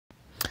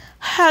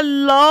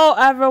Hello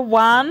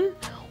everyone,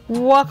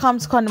 welcome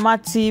to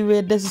CONNIEMARTS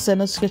TV. This is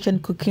Eno's Kitchen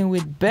Cooking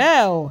with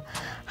Belle.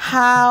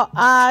 How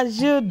are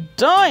you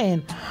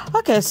doing?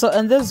 Okay, so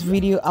in this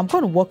video I'm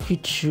going to walk you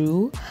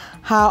through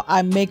how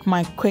I make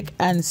my quick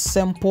and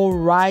simple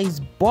rice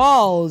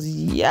balls.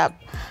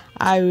 Yep,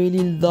 I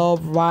really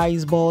love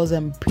rice balls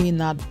and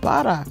peanut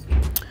butter.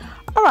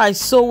 Alright,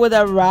 so with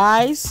the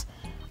rice,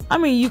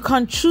 you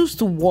can choose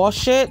to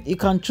wash it, you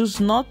can choose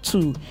not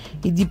to.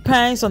 It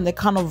depends on the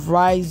kind of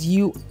rice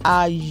you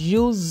are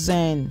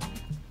using.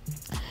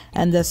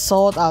 And the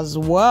salt as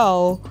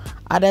well.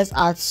 Others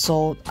add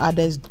salt,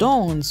 others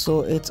don't.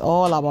 So it's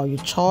all about your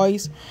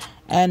choice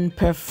and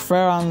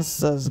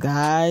preferences,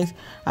 guys.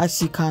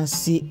 As you can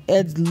see,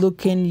 it's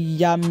looking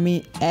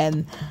yummy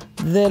and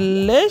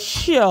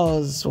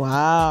delicious.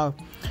 Wow.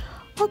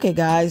 Okay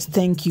guys,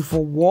 thank you for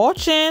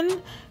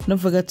watching. Don't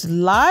forget to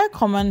like,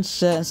 comment,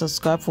 share and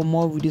subscribe for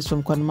more videos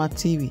from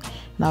CONNIEMARTS TV.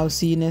 And I'll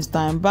see you next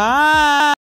time. Bye.